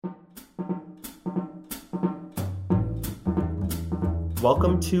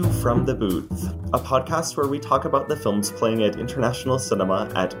Welcome to From the Booth, a podcast where we talk about the films playing at international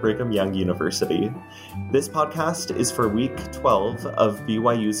cinema at Brigham Young University. This podcast is for week 12 of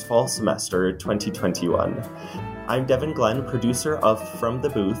BYU's fall semester 2021. I'm Devin Glenn, producer of From the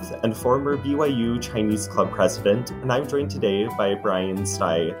Booth and former BYU Chinese Club president, and I'm joined today by Brian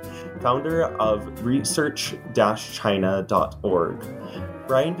Stye, founder of research-china.org.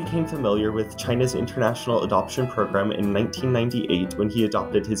 Brian became familiar with China's international adoption program in 1998 when he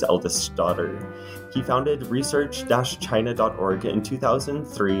adopted his eldest daughter. He founded research-china.org in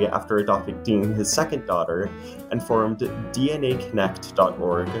 2003 after adopting his second daughter and formed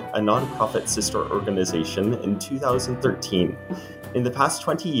DNAconnect.org, a nonprofit sister organization, in 2013. In the past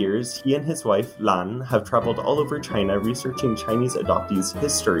 20 years, he and his wife, Lan, have traveled all over China researching Chinese adoptees'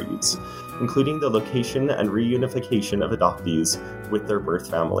 histories, including the location and reunification of adoptees with their birth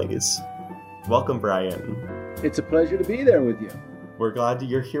families. Welcome, Brian. It's a pleasure to be there with you. We're glad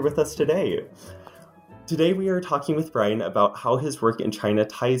you're here with us today. Today we are talking with Brian about how his work in China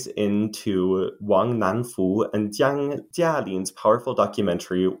ties into Wang Nanfu and Jiang Jialin's powerful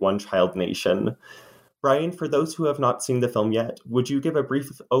documentary, One Child Nation. Brian, for those who have not seen the film yet, would you give a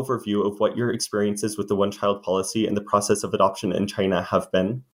brief overview of what your experiences with the one-child policy and the process of adoption in China have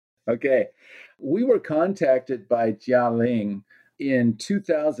been? Okay. We were contacted by Jialing in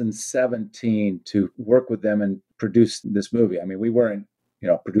 2017 to work with them and produce this movie. I mean, we weren't,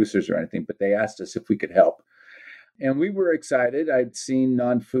 producers or anything, but they asked us if we could help. And we were excited. I'd seen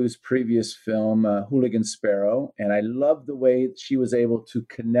Nanfu's previous film, Hooligan Sparrow, and I loved the way she was able to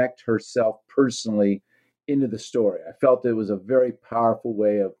connect herself personally into the story. I felt it was a very powerful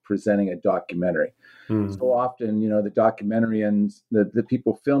way of presenting a documentary. So often, the documentarians, the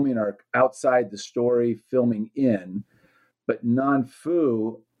people filming are outside the story, filming in. But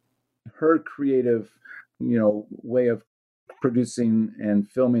Nanfu, her creative, way of producing and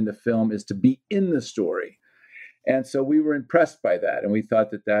filming the film is to be in the story. And so we were impressed by that. And we thought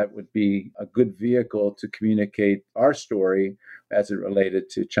that that would be a good vehicle to communicate our story as it related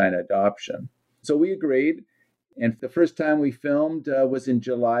to China adoption. So we agreed. And the first time we filmed was in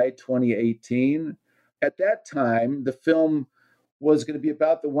July 2018. At that time, the film was going to be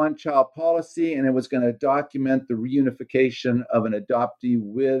about the one-child policy, and it was going to document the reunification of an adoptee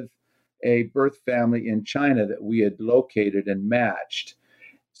with a birth family in China that we had located and matched.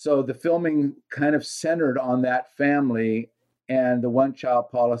 So the filming kind of centered on that family, and the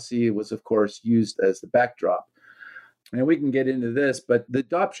one-child policy was, of course, used as the backdrop. And we can get into this, but the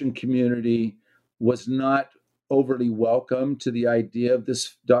adoption community was not overly welcome to the idea of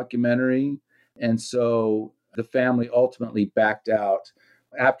this documentary. And so the family ultimately backed out.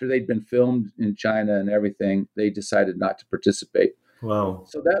 After they'd been filmed in China and everything, they decided not to participate. Wow.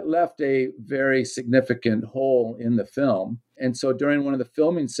 So that left a very significant hole in the film. And so during one of the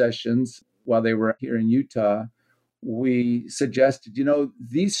filming sessions, while they were here in Utah, we suggested,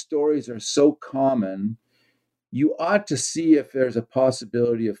 these stories are so common, you ought to see if there's a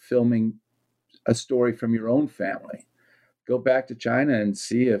possibility of filming a story from your own family. Go back to China and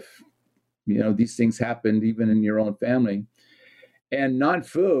see if, these things happened even in your own family. And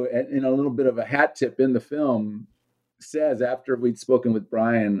Nanfu, in a little bit of a hat tip in the film, says after we'd spoken with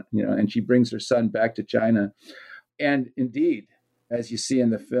Brian, and she brings her son back to China. And indeed, as you see in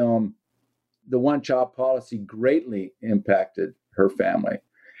the film, the one-child policy greatly impacted her family.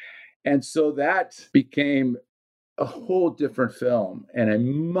 And so that became a whole different film and a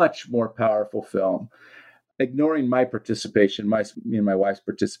much more powerful film. Ignoring my participation, me and my wife's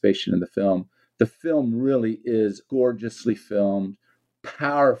participation in the film really is gorgeously filmed,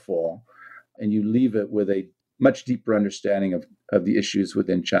 powerful, and you leave it with a much deeper understanding of the issues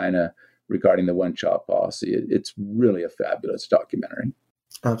within China regarding the one-child policy. It's really a fabulous documentary.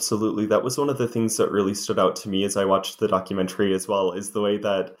 Absolutely. That was one of the things that really stood out to me as I watched the documentary as well, is the way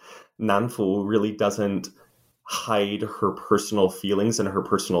that Nanfu really doesn't hide her personal feelings and her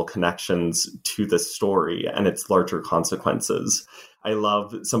personal connections to the story and its larger consequences. I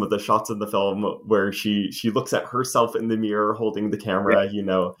love some of the shots in the film where she looks at herself in the mirror holding the camera,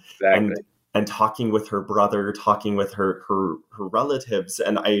 Exactly. and talking with her brother, talking with her relatives.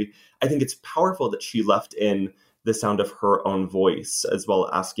 And I think it's powerful that she left in the sound of her own voice as well,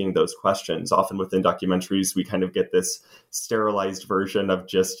 asking those questions. Often within documentaries, we kind of get this sterilized version of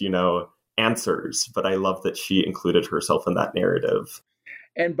just, answers. But I love that she included herself in that narrative.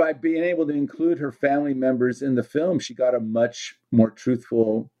 And by being able to include her family members in the film, she got a much more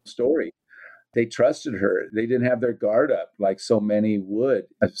truthful story. They trusted her. They didn't have their guard up like so many would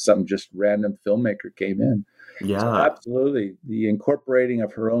if some just random filmmaker came in. Yeah. So absolutely. The incorporating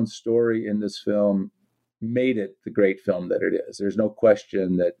of her own story in this film made it the great film that it is. There's no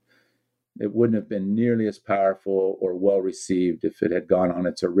question that it wouldn't have been nearly as powerful or well received if it had gone on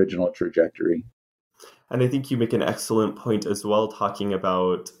its original trajectory. And I think you make an excellent point as well, talking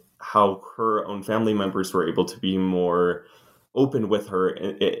about how her own family members were able to be more open with her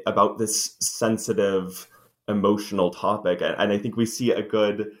about this sensitive, emotional topic. And I think we see a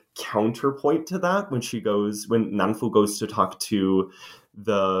good counterpoint to that when Nanfu goes to talk to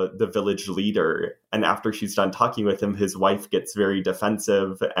the village leader, and after she's done talking with him, his wife gets very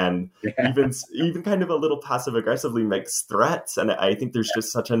defensive and even kind of a little passive aggressively makes threats. And I think there's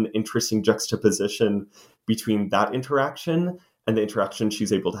just such an interesting juxtaposition between that interaction and the interaction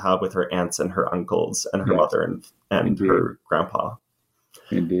she's able to have with her aunts and her uncles and her mother and her grandpa.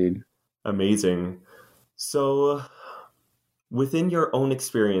 Indeed. Amazing. So within your own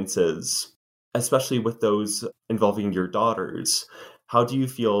experiences, especially with those involving your daughters, how do you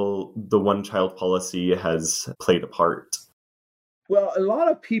feel the one-child policy has played a part? Well, a lot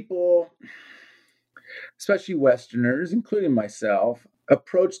of people, especially Westerners, including myself,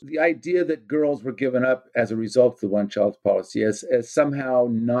 approached the idea that girls were given up as a result of the one-child policy as somehow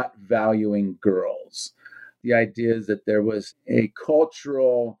not valuing girls. The idea is that there was a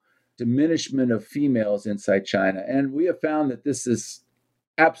cultural diminishment of females inside China. And we have found that this is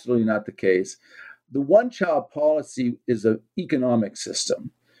absolutely not the case. The one-child policy is an economic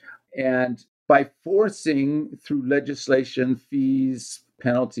system. And by forcing through legislation, fees,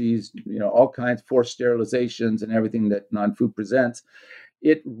 penalties, all kinds, forced sterilizations and everything that Nanfu presents,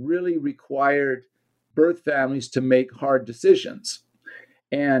 it really required birth families to make hard decisions.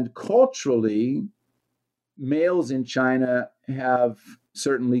 And culturally, males in China have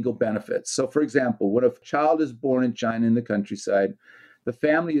certain legal benefits. So, for example, when a child is born in China in the countryside, the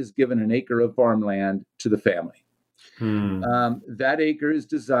family is given an acre of farmland to the family. That acre is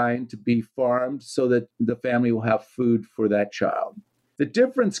designed to be farmed so that the family will have food for that child. The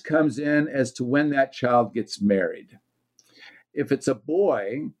difference comes in as to when that child gets married. If it's a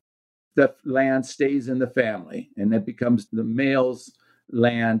boy, the land stays in the family, and it becomes the male's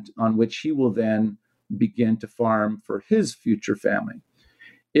land on which he will then begin to farm for his future family.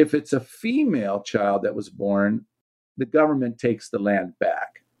 If it's a female child that was born, the government takes the land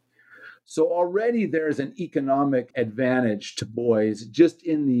back. So already there's an economic advantage to boys just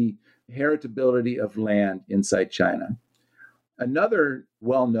in the heritability of land inside China. Another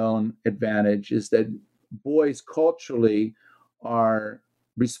well-known advantage is that boys culturally are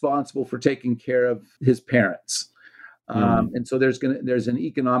responsible for taking care of his parents. And so there's an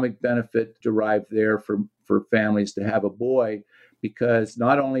economic benefit derived there for families to have a boy, because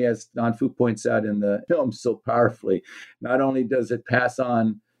not only, as Nanfu points out in the film so powerfully, not only does it pass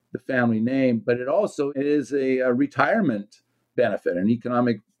on the family name, but it is a retirement benefit, an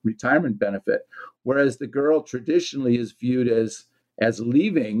economic retirement benefit, whereas the girl traditionally is viewed as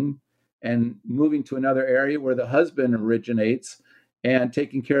leaving and moving to another area where the husband originates and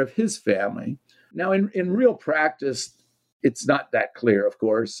taking care of his family. Now, in real practice, it's not that clear, of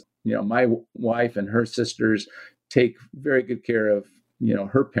course. My wife and her sisters take very good care of,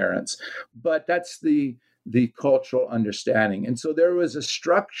 her parents, but that's the cultural understanding. And so there was a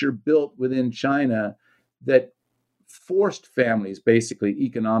structure built within China that forced families basically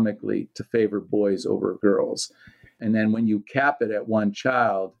economically to favor boys over girls. And then when you cap it at one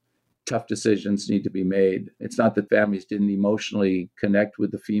child, tough decisions need to be made. It's not that families didn't emotionally connect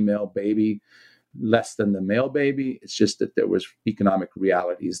with the female baby less than the male baby. It's just that there was economic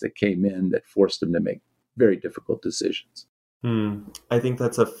realities that came in that forced them to make very difficult decisions. I think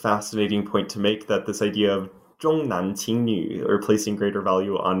that's a fascinating point to make, that this idea of 重男轻女, or placing greater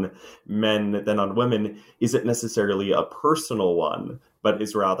value on men than on women, isn't necessarily a personal one, but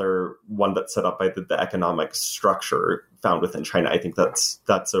is rather one that's set up by the economic structure found within China. I think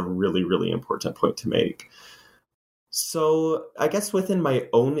that's a really, really important point to make. So I guess within my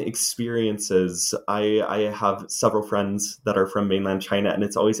own experiences, I have several friends that are from mainland China, and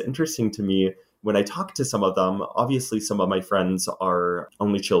it's always interesting to me when I talk to some of them. Obviously, some of my friends are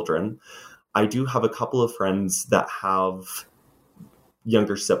only children. I do have a couple of friends that have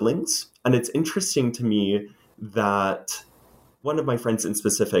younger siblings, and it's interesting to me that one of my friends in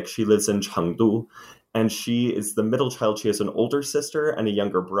specific, she lives in Chengdu, and she is the middle child. She has an older sister and a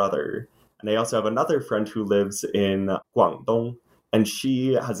younger brother. And I also have another friend who lives in Guangdong, and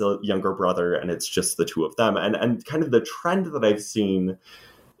she has a younger brother, and it's just the two of them. And kind of the trend that I've seen,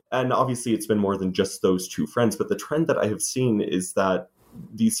 and obviously it's been more than just those two friends, but the trend that I have seen is that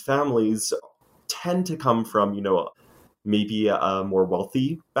these families tend to come from, maybe a more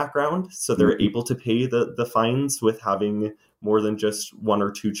wealthy background. So they're able to pay the fines with having more than just one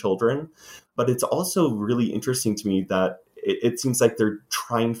or two children. But it's also really interesting to me that it seems like they're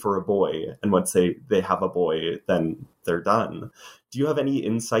trying for a boy, and once they have a boy, then they're done. Do you have any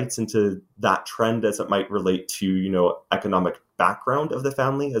insights into that trend as it might relate to, economic background of the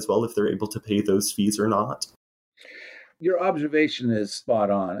family as well, if they're able to pay those fees or not? Your observation is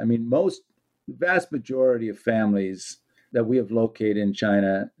spot on. I mean, the vast majority of families that we have located in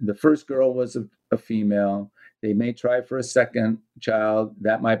China, the first girl was a female. They may try for a second child,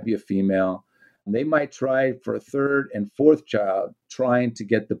 that might be a female. They might try for a third and fourth child, trying to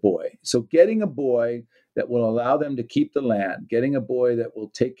get the boy. So getting a boy that will allow them to keep the land, getting a boy that will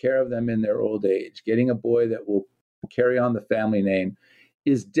take care of them in their old age, getting a boy that will carry on the family name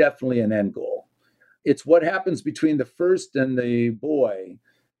is definitely an end goal. It's what happens between the first and the boy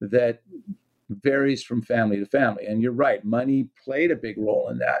that varies from family to family. And you're right, money played a big role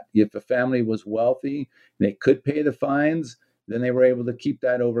in that. If a family was wealthy, they could pay the fines, then they were able to keep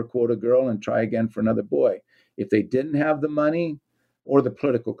that over quota girl and try again for another boy. If they didn't have the money or the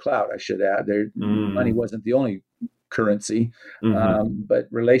political clout, I should add, money wasn't the only currency, but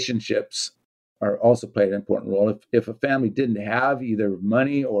relationships are also played an important role. If a family didn't have either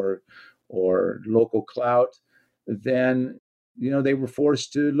money or local clout, then they were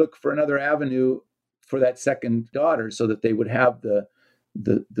forced to look for another avenue for that second daughter so that they would have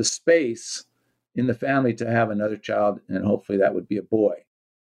the space in the family to have another child, and hopefully that would be a boy.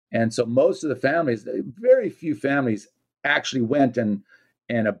 And so most of the families, very few families actually went and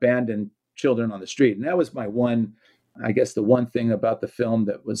abandoned children on the street. And that was the one thing about the film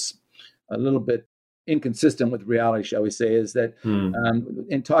that was a little bit inconsistent with reality, shall we say, is that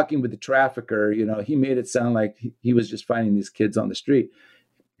in talking with the trafficker, he made it sound like he was just finding these kids on the street.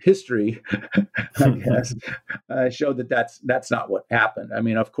 History, I guess, showed that that's not what happened. I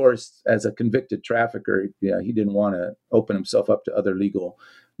mean, of course, as a convicted trafficker, he didn't want to open himself up to other legal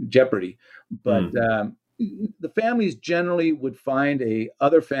jeopardy. But the families generally would find a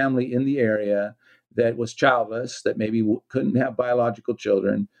other family in the area that was childless, that maybe couldn't have biological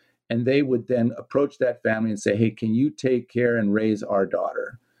children, and they would then approach that family and say, "Hey, can you take care and raise our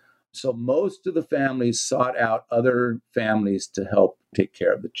daughter?" So most of the families sought out other families to help take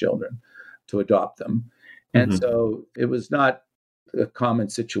care of the children, to adopt them. And so it was not a common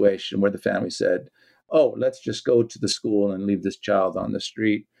situation where the family said, "Oh, let's just go to the school and leave this child on the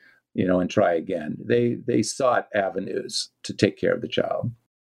street, and try again." They sought avenues to take care of the child.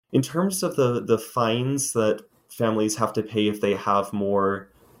 In terms of the fines that families have to pay if they have more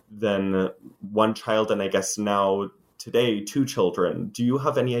than one child, and I guess now today, two children, do you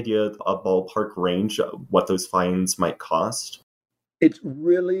have any idea, a ballpark range of what those fines might cost? It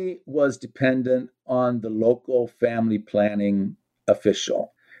really was dependent on the local family planning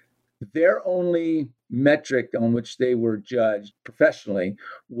official. Their only metric on which they were judged professionally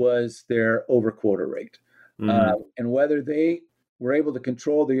was their over quota rate. And whether they were able to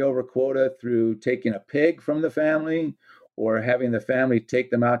control the over quota through taking a pig from the family or having the family take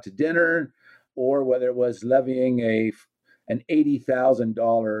them out to dinner, or whether it was levying an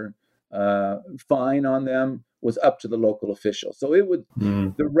 $80,000 fine on them, was up to the local official. So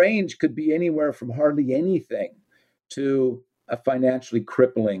the range could be anywhere from hardly anything to a financially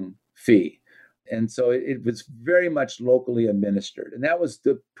crippling fee. And so it was very much locally administered. And that was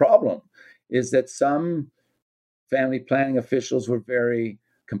the problem, is that some family planning officials were very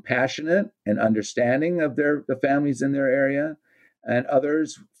compassionate and understanding of the families in their area, and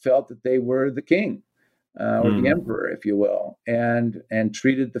others felt that they were the king or the emperor, if you will, and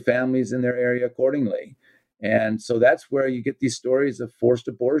treated the families in their area accordingly. And so that's where you get these stories of forced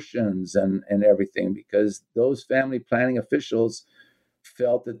abortions and everything, because those family planning officials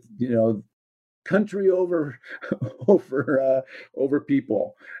felt that, country over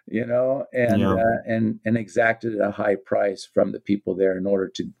people, and exacted a high price from the people there in order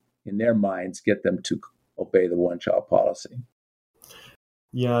to, in their minds, get them to obey the one-child policy.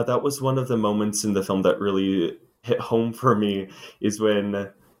 Yeah, that was one of the moments in the film that really hit home for me, is when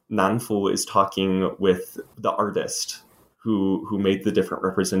Nanfu is talking with the artist who made the different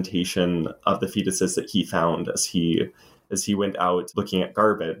representation of the fetuses that he found as he went out looking at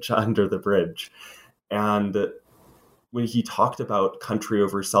garbage under the bridge. And when he talked about country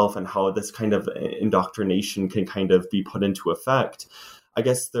over self and how this kind of indoctrination can kind of be put into effect, I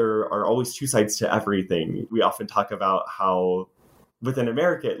guess there are always two sides to everything. We often talk about how within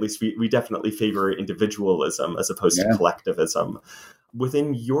America, at least, we definitely favor individualism as opposed to collectivism.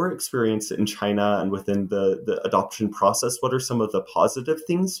 Within your experience in China and within the adoption process, what are some of the positive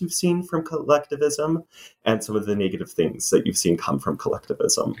things you've seen from collectivism and some of the negative things that you've seen come from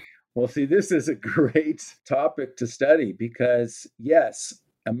collectivism? Well, see, this is a great topic to study because, yes,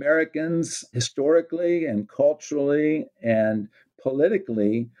 Americans historically and culturally and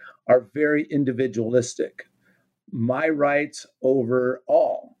politically are very individualistic. My rights over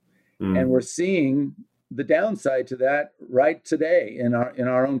all. And we're Mm, seeing the downside to that right today in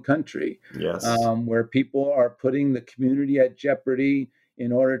our own country, yes. where people are putting the community at jeopardy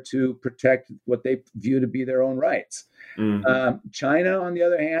in order to protect what they view to be their own rights. Hmm. China, on the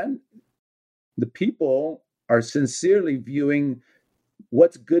other hand, the people are sincerely viewing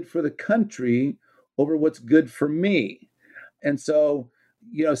what's good for the country over what's good for me. And so,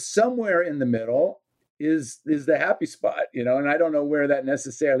 somewhere in the middle is the happy spot, and I don't know where that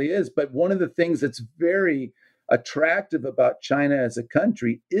necessarily is, but one of the things that's very attractive about China as a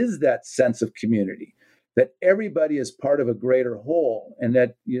country is that sense of community, that everybody is part of a greater whole, and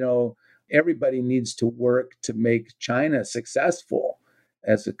that, everybody needs to work to make China successful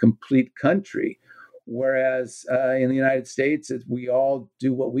as a complete country. Whereas in the United States, we all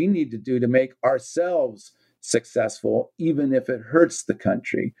do what we need to do to make ourselves successful, even if it hurts the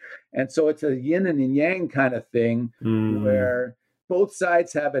country. And so it's a yin and yang kind of thing Mm, where both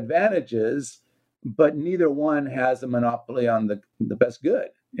sides have advantages, but neither one has a monopoly on the best good.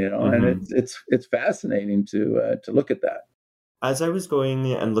 And hmm. it's fascinating to look at that. As I was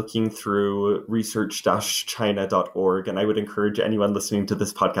going and looking through research-china.org, and I would encourage anyone listening to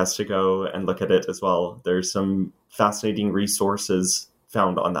this podcast to go and look at it as well. There's some fascinating resources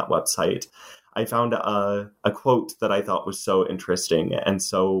found on that website. I found a quote that I thought was so interesting and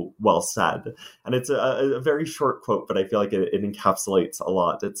so well said. And it's a very short quote, but I feel like it encapsulates a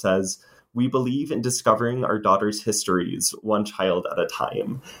lot. It says, "We believe in discovering our daughter's histories, one child at a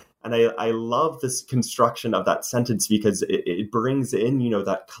time." And I love this construction of that sentence because it brings in,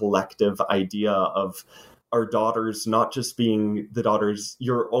 that collective idea of our daughters not just being the daughters,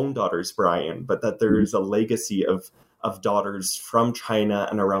 your own daughters, Brian, but that there is a legacy of daughters from China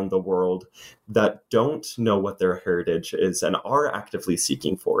and around the world that don't know what their heritage is and are actively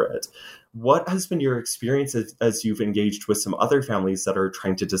seeking for it. What has been your experience as you've engaged with some other families that are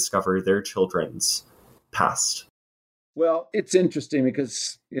trying to discover their children's past? Well, it's interesting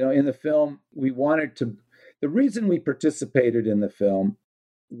because, in the film, the reason we participated in the film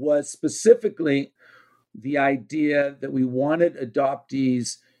was specifically the idea that we wanted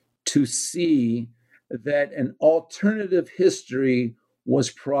adoptees to see that an alternative history was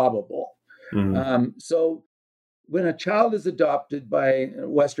probable. Mm, So when a child is adopted by a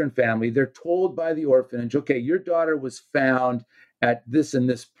Western family, they're told by the orphanage, okay, your daughter was found at this and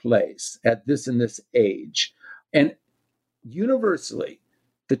this place, at this and this age. And universally,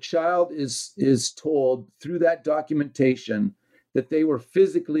 the child is told through that documentation that they were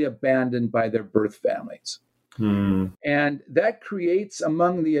physically abandoned by their birth families. mm, And that creates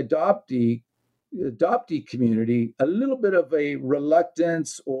among the adoptee community a little bit of a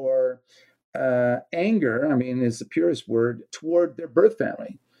reluctance or anger, I mean, is the purest word, toward their birth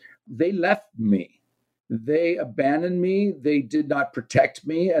family. They left me. They abandoned me. They did not protect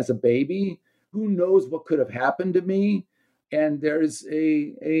me as a baby. Who knows what could have happened to me? And there's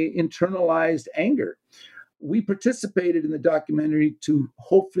a internalized anger. We participated in the documentary to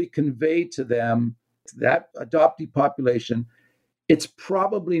hopefully convey to them, to that adoptee population, it's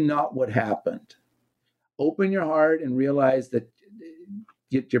probably not what happened. Open your heart and realize that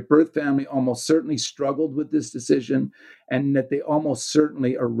your birth family almost certainly struggled with this decision, and that they almost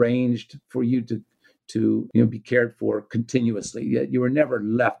certainly arranged for you to be cared for continuously. Yet you were never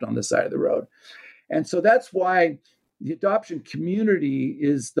left on the side of the road. And so that's why the adoption community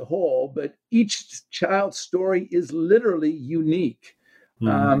is the whole, but each child's story is literally unique.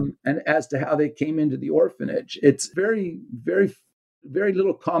 mm. And as to how they came into the orphanage, it's very, very, very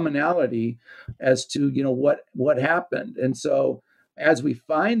little commonality as to what happened. And so, as we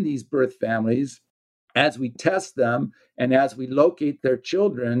find these birth families, as we test them, and as we locate their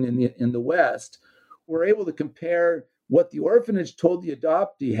children in the West, we're able to compare what the orphanage told the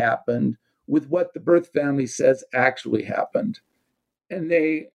adoptee happened with what the birth family says actually happened. And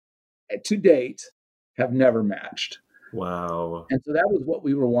they, to date, have never matched. Wow. And so that was what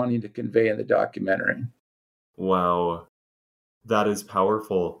we were wanting to convey in the documentary. Wow. That is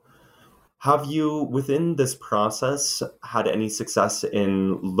powerful. Have you, within this process, had any success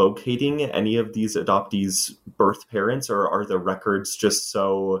in locating any of these adoptees' birth parents, or are the records just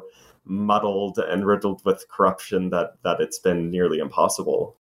so muddled and riddled with corruption that it's been nearly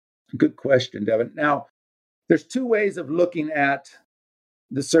impossible? Good question, Devin. Now, there's two ways of looking at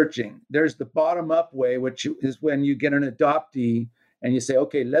the searching. There's the bottom up way, which is when you get an adoptee and you say,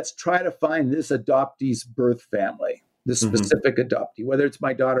 okay, let's try to find this adoptee's birth family. the Hmm. specific adoptee, whether it's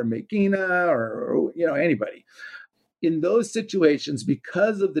my daughter Megina or anybody. In those situations,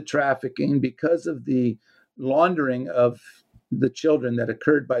 because of the trafficking, because of the laundering of the children that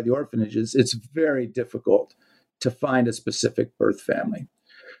occurred by the orphanages, it's very difficult to find a specific birth family.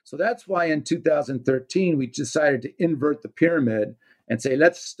 So that's why in 2013, we decided to invert the pyramid and say,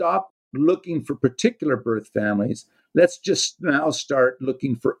 let's stop looking for particular birth families. Let's just now start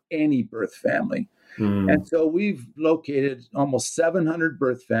looking for any birth family. And Mm. so we've located almost 700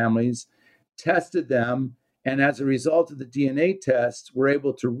 birth families, tested them, and as a result of the DNA tests, we're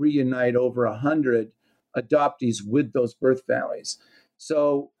able to reunite over 100 adoptees with those birth families.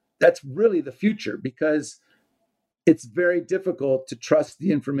 So that's really the future, because it's very difficult to trust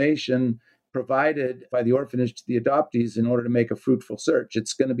the information provided by the orphanage to the adoptees in order to make a fruitful search.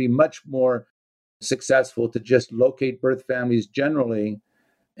 It's going to be much more successful to just locate birth families generally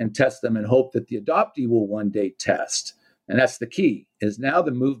and test them and hope that the adoptee will one day test. And that's the key. Is now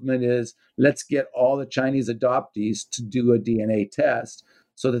the movement is, let's get all the Chinese adoptees to do a DNA test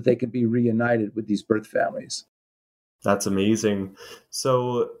so that they can be reunited with these birth families. That's amazing.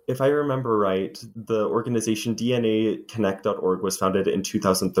 So, if I remember right, the organization DNAconnect.org was founded in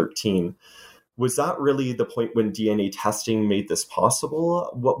 2013. Was that really the point when DNA testing made this possible?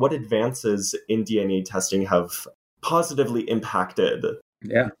 What advances in DNA testing have positively impacted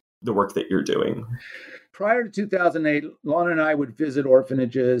Yeah. the work that you're doing? Prior to 2008, Lana and I would visit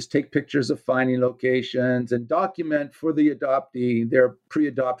orphanages, take pictures of finding locations, and document for the adoptee their pre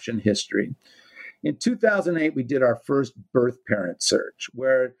adoption history. In 2008, we did our first birth parent search,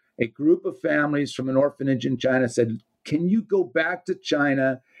 where a group of families from an orphanage in China said, can you go back to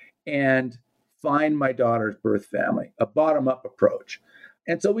China and find my daughter's birth family? A bottom up approach.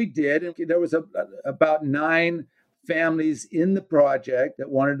 And so we did. And there was about 9 families in the project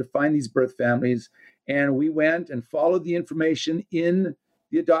that wanted to find these birth families. And we went and followed the information in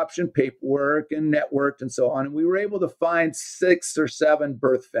the adoption paperwork and networked and so on. And we were able to find 6 or 7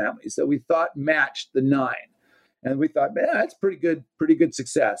 birth families that we thought matched the 9. And we thought, man, that's pretty good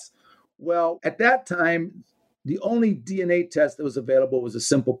success. Well, at that time, the only DNA test that was available was a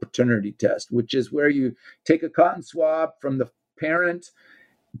simple paternity test, which is where you take a cotton swab from the parent,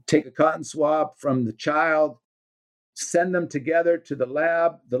 take a cotton swab from the child, send them together to the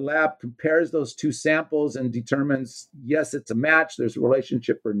lab. The lab compares those 2 samples and determines, yes, it's a match, there's a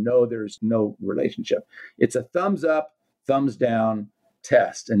relationship, or no, there's no relationship. It's a thumbs up, thumbs down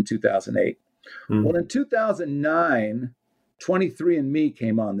test in 2008. Well, in 2009, 23andMe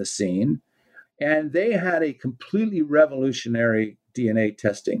came on the scene, and they had a completely revolutionary DNA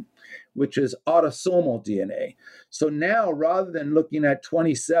testing, which is autosomal DNA. So now, rather than looking at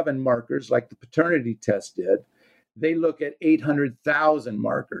 27 markers like the paternity test did, they look at 800,000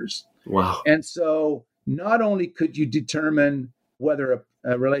 markers. Wow. And so not only could you determine whether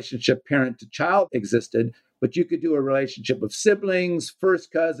a relationship parent to child existed, but you could do a relationship of siblings,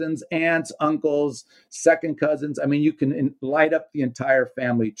 first cousins, aunts, uncles, second cousins. I mean, you can light up the entire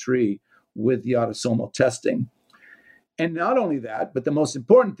family tree with the autosomal testing. And not only that, but the most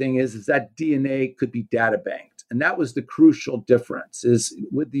important thing is that DNA could be data banked. And that was the crucial difference. Is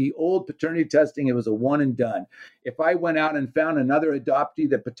with the old paternity testing, it was a one and done. If I went out and found another adoptee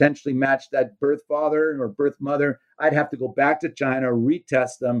that potentially matched that birth father or birth mother, I'd have to go back to China,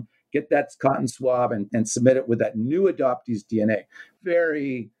 retest them, get that cotton swab, and submit it with that new adoptee's DNA.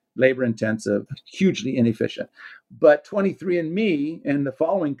 Very labor intensive, hugely inefficient. But 23andMe and the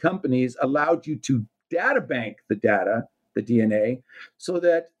following companies allowed you to data bank the data, the DNA, so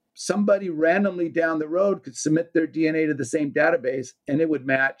that somebody randomly down the road could submit their DNA to the same database and it would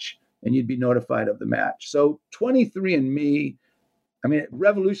match and you'd be notified of the match. So 23andMe, I mean,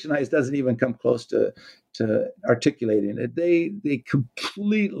 revolutionized doesn't even come close to articulating it. They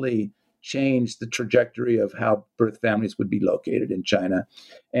completely changed the trajectory of how birth families would be located in China.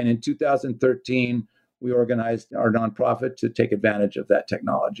 And in 2013, we organized our nonprofit to take advantage of that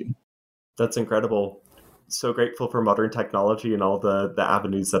technology. That's incredible. So grateful for modern technology and all the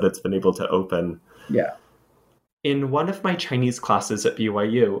avenues that it's been able to open. Yeah. In one of my Chinese classes at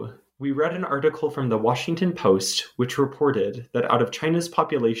BYU, we read an article from the Washington Post which reported that out of China's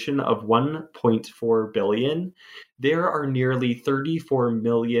population of 1.4 billion, there are nearly 34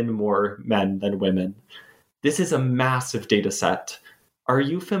 million more men than women. This is a massive data set. Are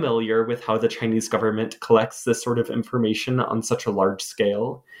you familiar with how the Chinese government collects this sort of information on such a large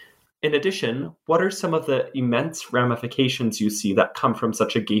scale? In addition, what are some of the immense ramifications you see that come from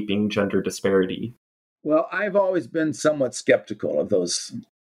such a gaping gender disparity? Well, I've always been somewhat skeptical of those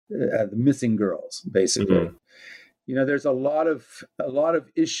the missing girls, basically. Mm-hmm. You know, there's a lot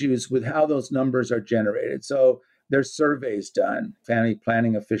of issues with how those numbers are generated. So There's surveys done. Family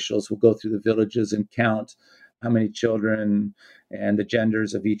planning officials will go through the villages and count how many children and the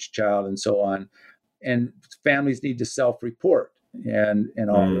genders of each child and so on. And families need to self-report and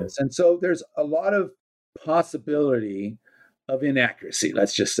all this. And so there's a lot of possibility of inaccuracy,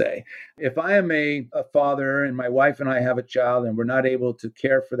 let's just say. If I am a father and my wife and I have a child and we're not able to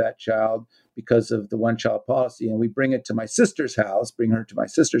care for that child because of the one-child policy, and we bring her to my sister's house,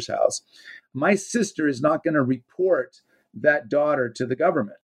 my sister is not going to report that daughter to the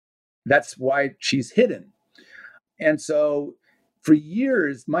government. That's why she's hidden. And so for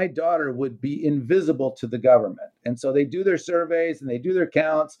years, my daughter would be invisible to the government. And so they do their surveys and they do their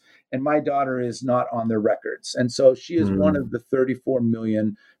counts, and my daughter is not on their records. And so she is one of the 34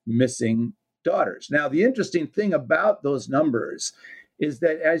 million missing daughters. Now, the interesting thing about those numbers is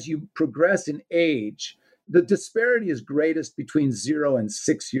that as you progress in age, the disparity is greatest between 0 and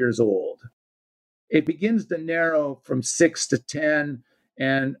 6 years old. It begins to narrow from 6 to 10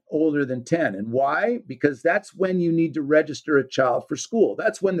 and older than 10. And why? Because that's when you need to register a child for school.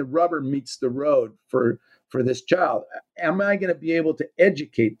 That's when the rubber meets the road for this child. Am I going to be able to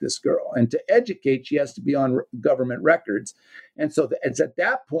educate this girl? And to educate, she has to be on government records. And so it's at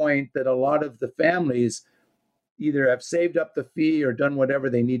that point that a lot of the families either have saved up the fee or done whatever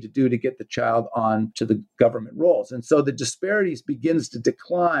they need to do to get the child on to the government rolls. And so the disparities begins to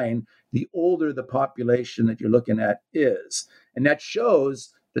decline the older the population that you're looking at is. And that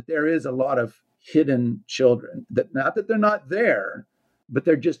shows that there is a lot of hidden children, that not that they're not there, but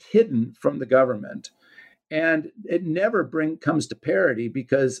they're just hidden from the government. And it never comes to parity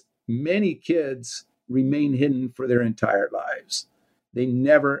because many kids remain hidden for their entire lives. They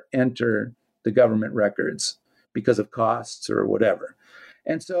never enter the government records because of costs or whatever.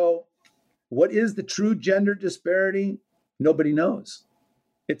 And so what is the true gender disparity? Nobody knows.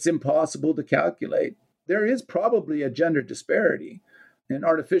 It's impossible to calculate. There is probably a gender disparity, an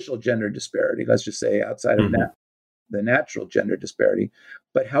artificial gender disparity, let's just say, outside of the natural gender disparity.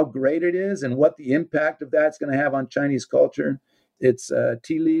 But how great it is and what the impact of that's going to have on Chinese culture, it's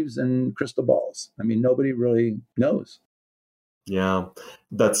tea leaves and crystal balls. I mean, nobody really knows. Yeah,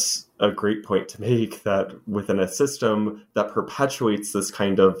 that's a great point to make, that within a system that perpetuates this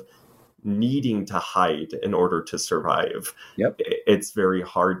kind of needing to hide in order to survive, it's very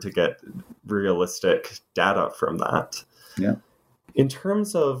hard to get realistic data from that. Yeah. In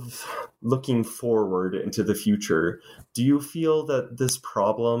terms of looking forward into the future, do you feel that this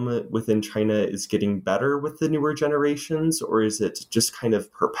problem within China is getting better with the newer generations, or is it just kind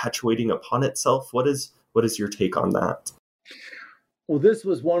of perpetuating upon itself? What is your take on that? Well, this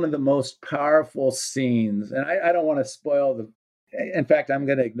was one of the most powerful scenes, and I don't want to spoil in fact, I'm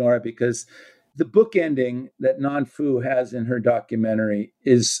going to ignore it because the book ending that Nan Fu has in her documentary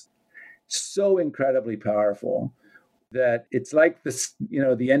is so incredibly powerful that it's like this,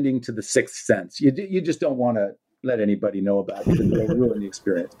 the ending to The Sixth Sense. You just don't want to let anybody know about it because it'll ruin the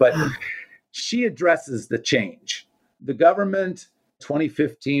experience. But she addresses the change. The government,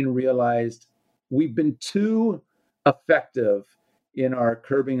 2015, realized we've been too effective in our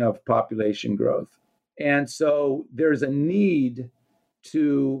curbing of population growth. And so there's a need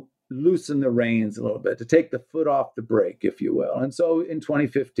to loosen the reins a little bit, to take the foot off the brake, if you will. And so in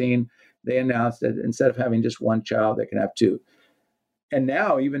 2015, they announced that instead of having just one child, they can have two. And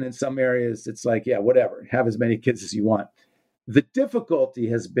now, even in some areas, it's like, yeah, whatever, have as many kids as you want. The difficulty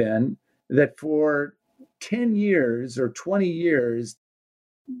has been that for 10 years or 20 years,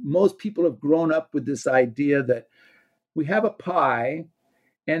 most people have grown up with this idea that we have a pie,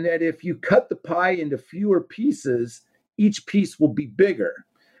 and that if you cut the pie into fewer pieces, each piece will be bigger.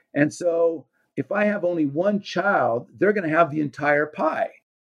 And so if I have only one child, they're going to have the entire pie,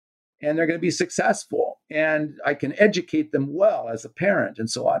 and they're going to be successful, and I can educate them well as a parent and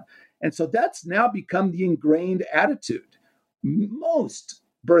so on. And so that's now become the ingrained attitude. Most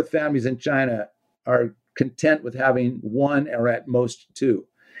birth families in China are content with having one or at most two.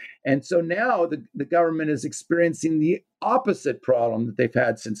 And so now the government is experiencing the opposite problem that they've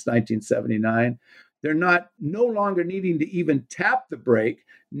had since 1979. They're no longer needing to even tap the brake.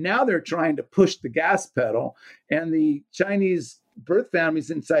 Now they're trying to push the gas pedal. And the Chinese birth families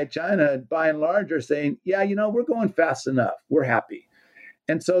inside China, by and large, are saying, yeah, we're going fast enough. We're happy.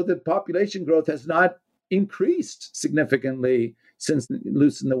 And so the population growth has not increased significantly since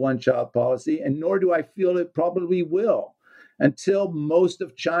loosening the one-child policy, and nor do I feel it probably will, until most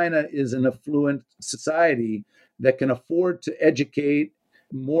of China is an affluent society that can afford to educate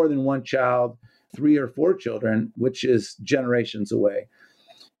more than one child, 3 or 4 children, which is generations away.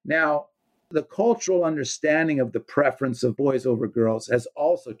 Now, the cultural understanding of the preference of boys over girls has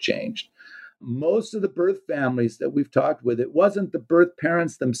also changed. most of the birth families that we've talked with, it wasn't the birth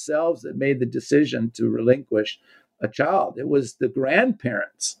parents themselves that made the decision to relinquish a child. It was the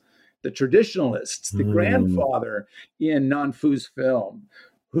grandparents, the traditionalists, the grandfather in Nanfu's film,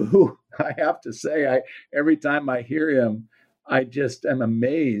 who I have to say, every time I hear him, I just am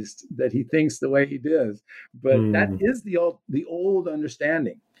amazed that he thinks the way he does. But that is the old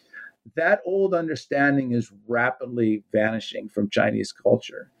understanding. That old understanding is rapidly vanishing from Chinese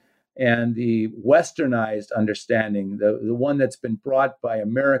culture. And the westernized understanding, the one that's been brought by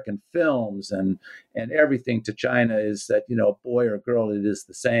American films and everything to China is that, boy or girl, it is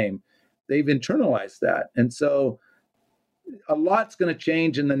the same. They've internalized that. And so a lot's going to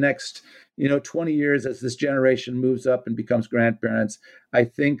change in the next, 20 years as this generation moves up and becomes grandparents. I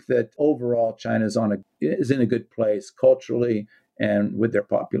think that overall China is in a good place culturally and with their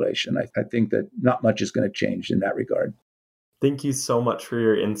population. I think that not much is going to change in that regard. Thank you so much for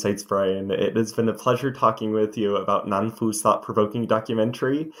your insights, Brian. It has been a pleasure talking with you about Nanfu's thought-provoking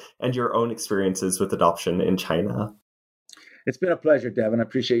documentary and your own experiences with adoption in China. It's been a pleasure, Devin. I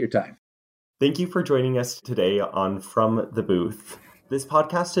appreciate your time. Thank you for joining us today on From the Booth. This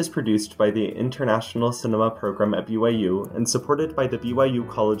podcast is produced by the International Cinema Program at BYU and supported by the BYU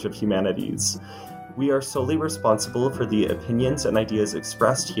College of Humanities. We are solely responsible for the opinions and ideas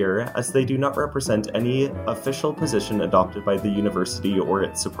expressed here, as they do not represent any official position adopted by the university or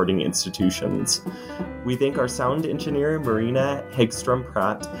its supporting institutions. We thank our sound engineer, Marina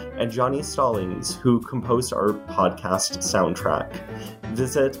Hegstrom-Pratt, and Johnny Stallings, who composed our podcast soundtrack.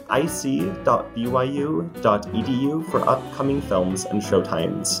 Visit ic.byu.edu for upcoming films and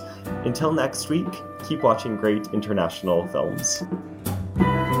showtimes. Until next week, keep watching great international films.